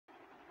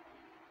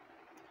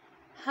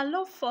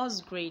Hello,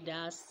 first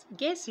graders.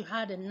 Guess you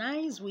had a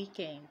nice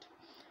weekend.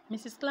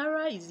 Mrs.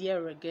 Clara is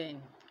here again.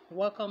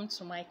 Welcome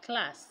to my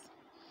class.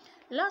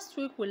 Last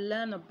week we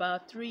learned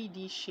about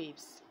 3D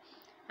shapes,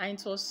 and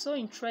it was so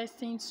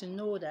interesting to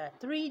know that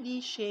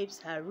 3D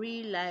shapes are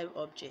real live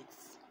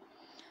objects.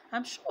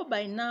 I'm sure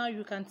by now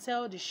you can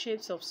tell the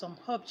shapes of some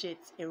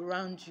objects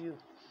around you.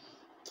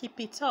 Keep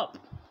it up.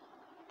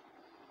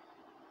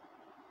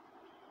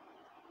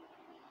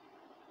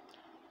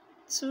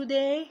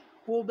 Today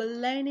we'll be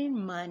learning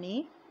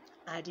money,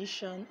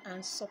 addition,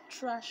 and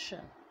subtraction.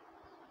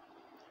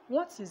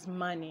 What is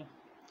money?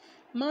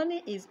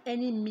 Money is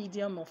any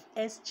medium of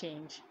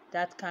exchange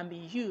that can be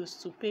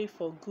used to pay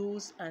for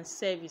goods and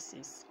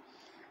services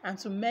and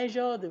to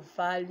measure the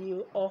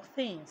value of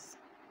things.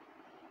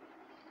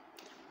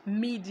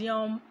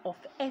 Medium of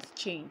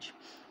exchange.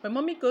 When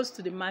mommy goes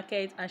to the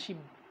market and she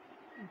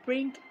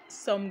brings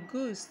some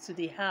goods to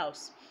the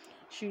house,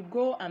 she'll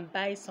go and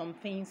buy some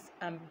things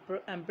and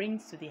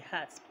brings to the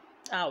house.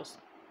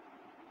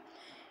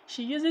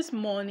 She uses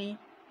money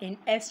in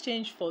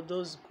exchange for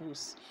those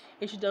goods.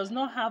 If she does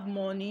not have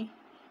money,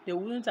 they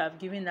wouldn't have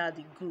given her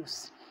the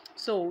goods.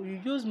 So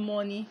you use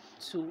money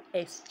to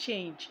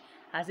exchange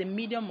as a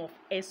medium of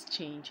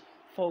exchange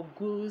for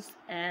goods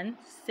and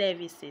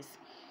services.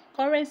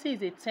 Currency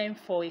is a term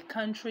for a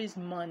country's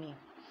money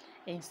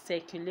in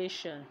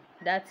circulation,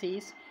 that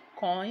is,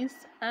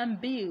 coins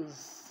and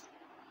bills.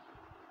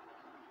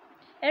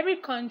 Every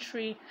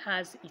country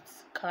has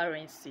its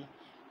currency.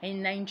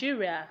 In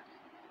Nigeria,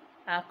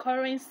 our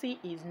currency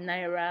is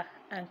naira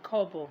and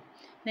kobo.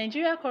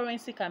 Nigeria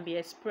currency can be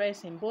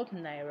expressed in both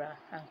naira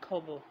and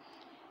kobo.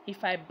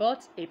 If I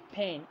bought a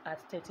pen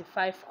at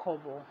 35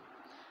 kobo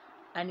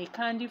and a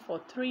candy for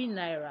 3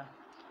 naira,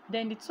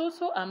 then the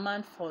total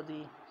amount for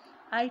the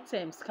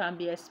items can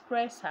be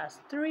expressed as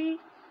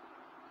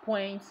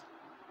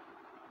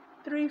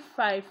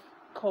 3.35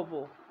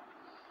 kobo.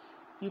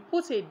 You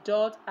put a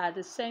dot at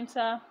the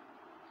center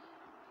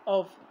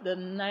of the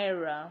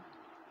naira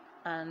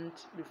and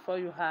before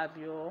you have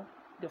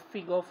the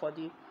figure for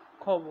the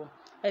kobo.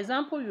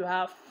 Example, you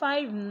have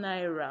 5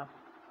 naira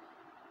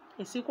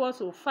is equal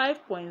to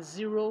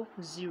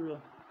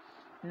 5.00.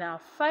 Now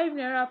 5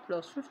 naira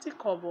plus 50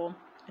 kobo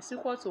is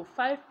equal to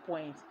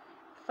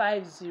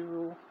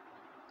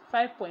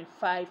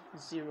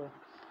 5.50.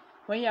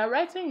 When you are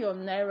writing your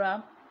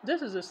naira,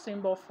 this is a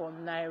symbol for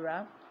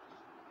naira.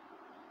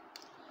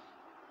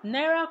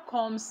 Naira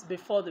comes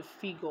before the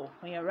figure.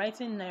 When you're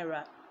writing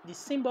naira, the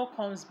symbol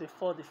comes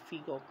before the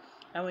figure.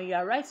 And when you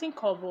are writing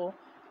kobo,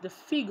 the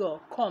figure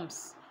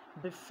comes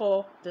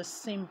before the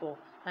symbol.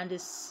 And the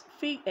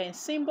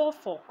symbol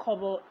for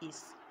kobo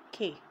is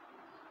K,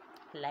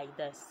 like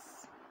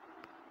this.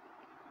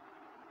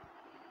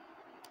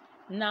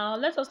 Now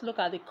let us look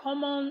at the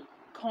common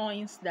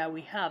coins that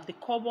we have, the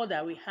kobo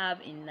that we have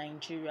in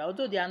Nigeria.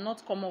 Although they are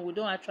not common, we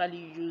don't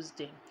actually use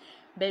them.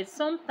 But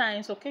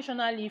sometimes,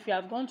 occasionally, if you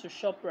have gone to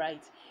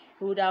ShopRite,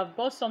 you would have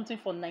bought something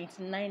for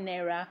 99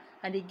 naira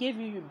and they gave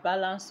you a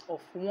balance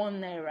of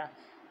 1 naira.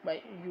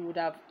 But you would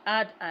have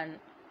had an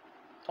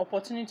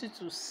opportunity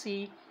to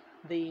see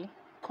the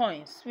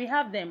coins. We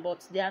have them,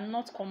 but they are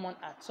not common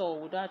at all.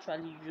 We don't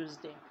actually use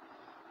them.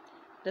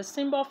 The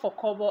symbol for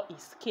kobo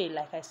is K,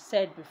 like I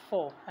said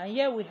before. And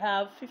here we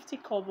have 50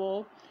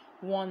 kobo,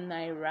 1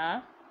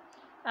 naira,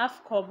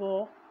 half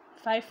kobo,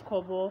 5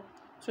 kobo,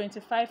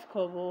 25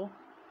 kobo,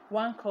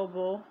 1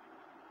 kobo,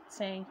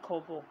 10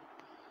 kobo.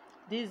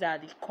 These are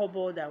the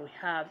kobo that we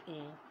have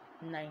in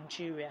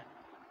Nigeria.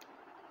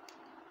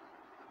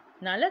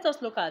 Now let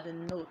us look at the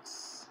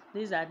notes.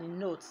 These are the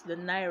notes, the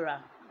naira.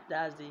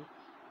 That's the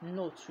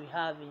notes we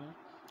have in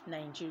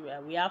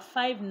Nigeria. We have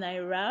 5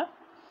 naira,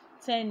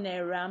 10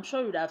 naira. I'm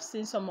sure you would have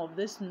seen some of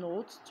these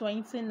notes.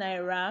 20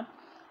 naira,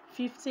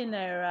 50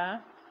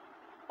 naira,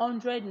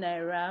 100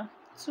 naira,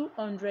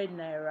 200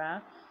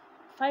 naira,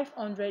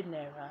 500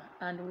 naira,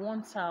 and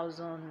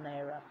 1000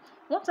 naira.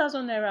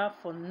 1000 naira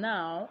for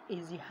now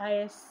is the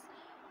highest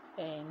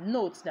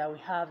note that we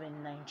have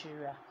in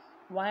Nigeria.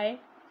 Why?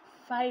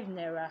 5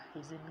 naira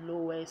is the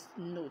lowest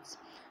note.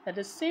 Now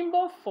the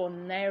symbol for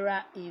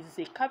naira is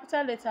a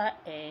capital letter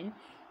N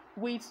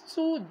with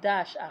 2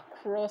 dash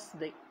across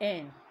the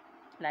N,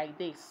 like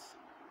this.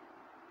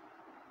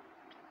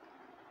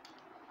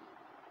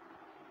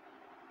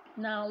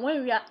 Now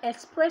when we are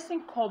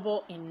expressing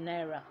kobo in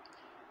naira,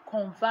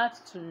 convert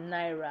to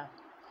naira.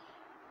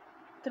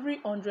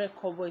 300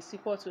 kobo is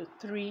equal to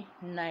 3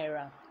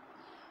 naira.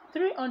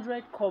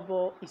 300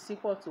 kobo is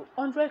equal to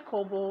 100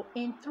 kobo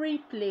in 3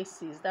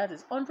 places. That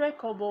is 100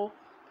 kobo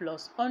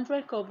plus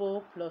 100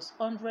 kobo plus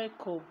 100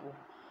 kobo.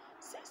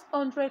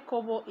 600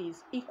 kobo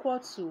is equal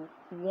to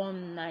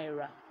 1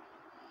 naira.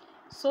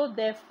 So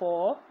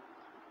therefore,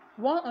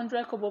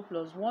 100 kobo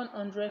plus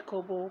 100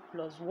 kobo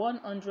plus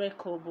 100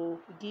 kobo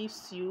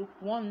gives you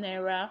 1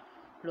 naira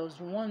plus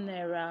 1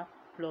 naira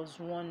plus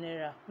 1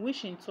 naira,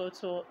 which in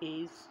total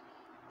is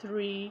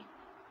 3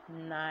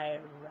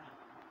 naira.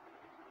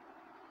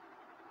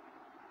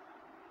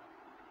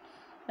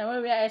 Now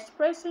when we are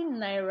expressing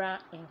naira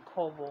in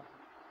kobo,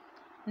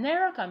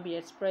 Naira can be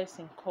expressed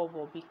in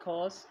kobo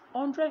because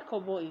 100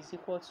 kobo is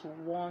equal to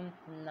 1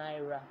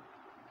 naira.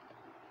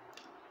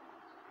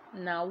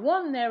 Now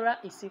 1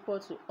 naira is equal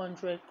to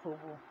 100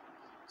 kobo.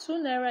 2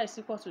 naira is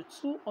equal to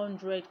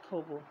 200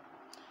 kobo.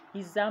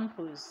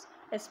 Examples: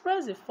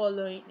 express the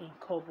following in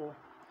kobo.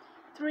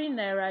 3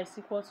 naira is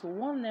equal to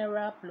 1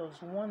 naira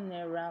plus 1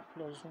 naira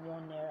plus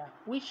 1 naira,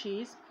 which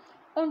is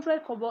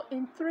 100 kobo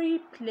in 3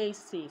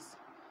 places.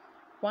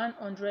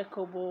 100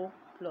 kobo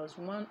plus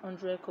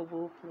 100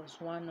 kobo plus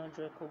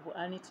 100 kobo,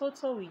 and in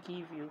total will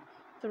give you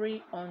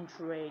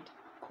 300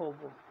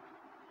 kobo.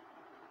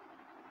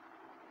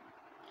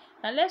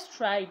 Now let's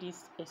try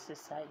this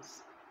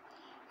exercise.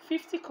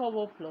 50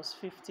 kobo plus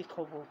 50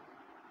 kobo.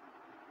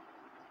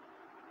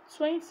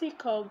 20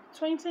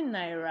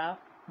 naira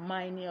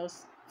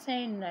minus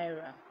 10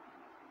 naira.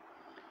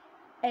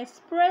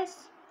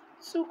 Express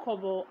 2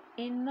 kobo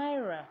in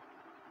naira.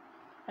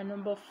 And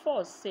number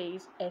 4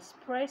 says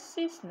express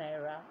 6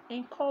 naira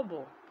in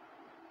kobo.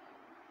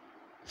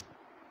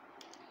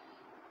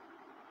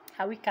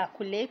 Are we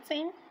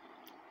calculating?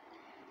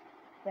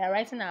 We are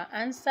writing our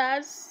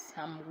answers.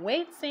 I'm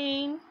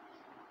waiting.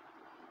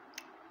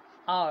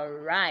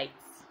 Alright.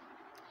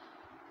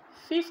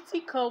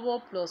 50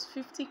 kobo plus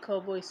 50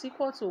 kobo is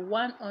equal to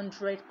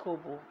 100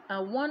 kobo,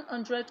 and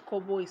 100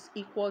 kobo is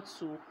equal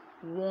to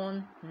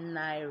 1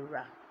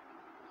 naira.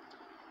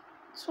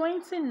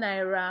 20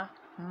 naira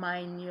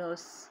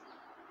minus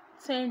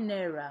 10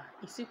 naira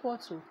is equal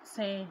to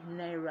 10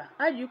 naira.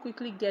 How do you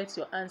quickly get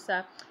your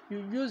answer?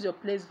 You use your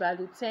place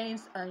value,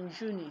 tens and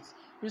units.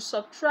 You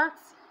subtract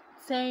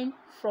 10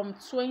 from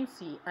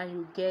 20 and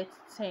you get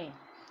 10.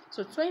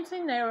 So 20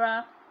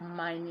 naira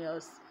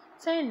minus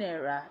 10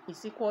 naira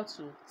is equal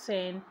to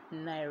 10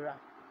 naira.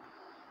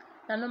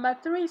 Now number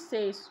 3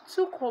 says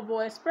 2 kobo,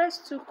 express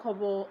 2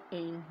 kobo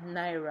in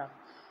naira.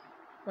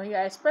 When you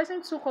are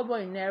expressing 2 kobo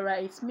in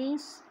naira, it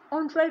means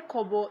 100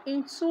 kobo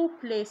in 2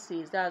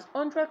 places. That's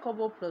 100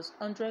 kobo plus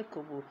 100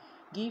 kobo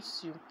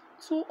gives you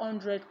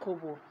 200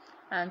 kobo,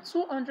 and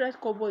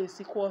 200 kobo is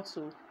equal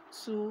to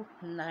 2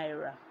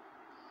 naira.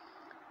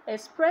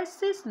 Express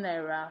 6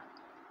 naira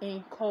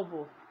in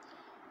kobo.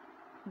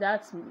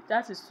 That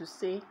is to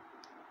say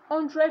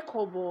 100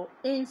 kobo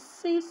in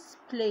 6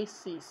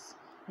 places.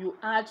 You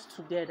add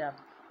together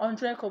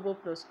 100 kobo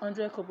plus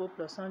 100 kobo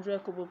plus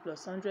 100 kobo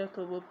plus 100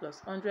 kobo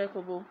plus 100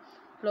 kobo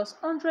plus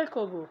 100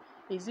 kobo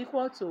is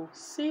equal to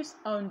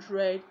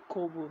 600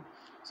 kobo.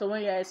 So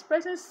when you are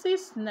expressing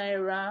 6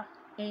 naira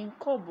in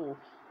kobo,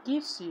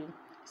 gives you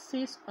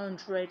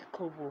 600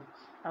 kobo.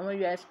 And when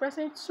you are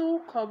expressing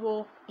 2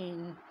 kobo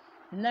in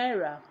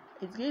naira,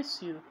 it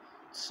gives you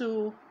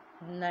 2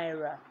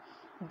 naira.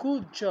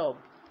 Good job.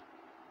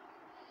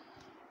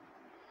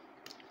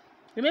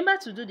 Remember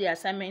to do the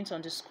assignment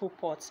on the school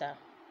portal.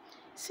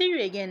 See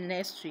you again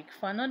next week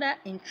for another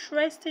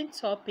interesting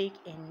topic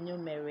in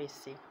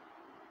numeracy.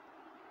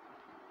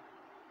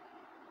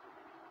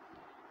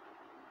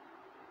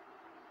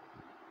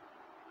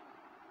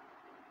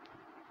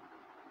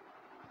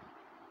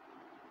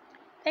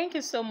 Thank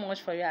you so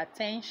much for your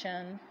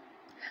attention.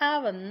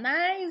 Have a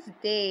nice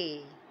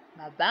day.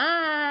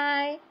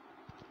 Bye-bye.